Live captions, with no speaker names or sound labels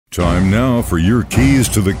Time now for your keys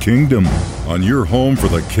to the kingdom on your home for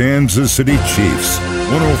the Kansas City Chiefs.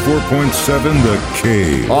 104.7 The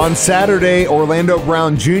Cave. On Saturday, Orlando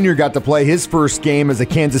Brown Jr. got to play his first game as a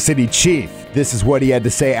Kansas City Chief. This is what he had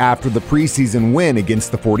to say after the preseason win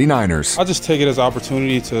against the 49ers. I just take it as an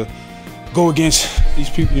opportunity to go against these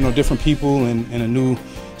people, different people in a new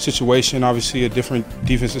situation. Obviously, a different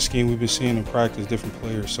defensive scheme we've been seeing in practice, different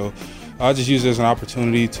players. So I just use it as an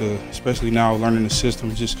opportunity to, especially now learning the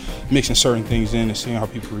system, just mixing certain things in and seeing how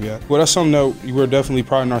people react. Well, that's something that we're definitely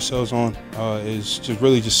priding ourselves on, is just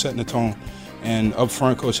really just setting the tone. And up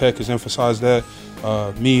front, Coach Heck has emphasized that.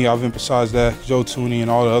 I've emphasized that, Joe Thuney,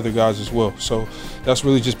 and all the other guys as well. So that's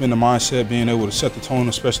really just been the mindset, being able to set the tone,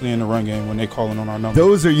 especially in the run game when they're calling on our number.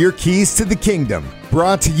 Those are your keys to the kingdom.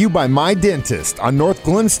 Brought to you by My Dentist on North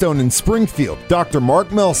Glenstone in Springfield. Dr.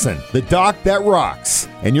 Mark Melson, the doc that rocks.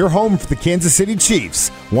 And your home for the Kansas City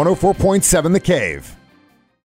Chiefs, 104.7 The Cave.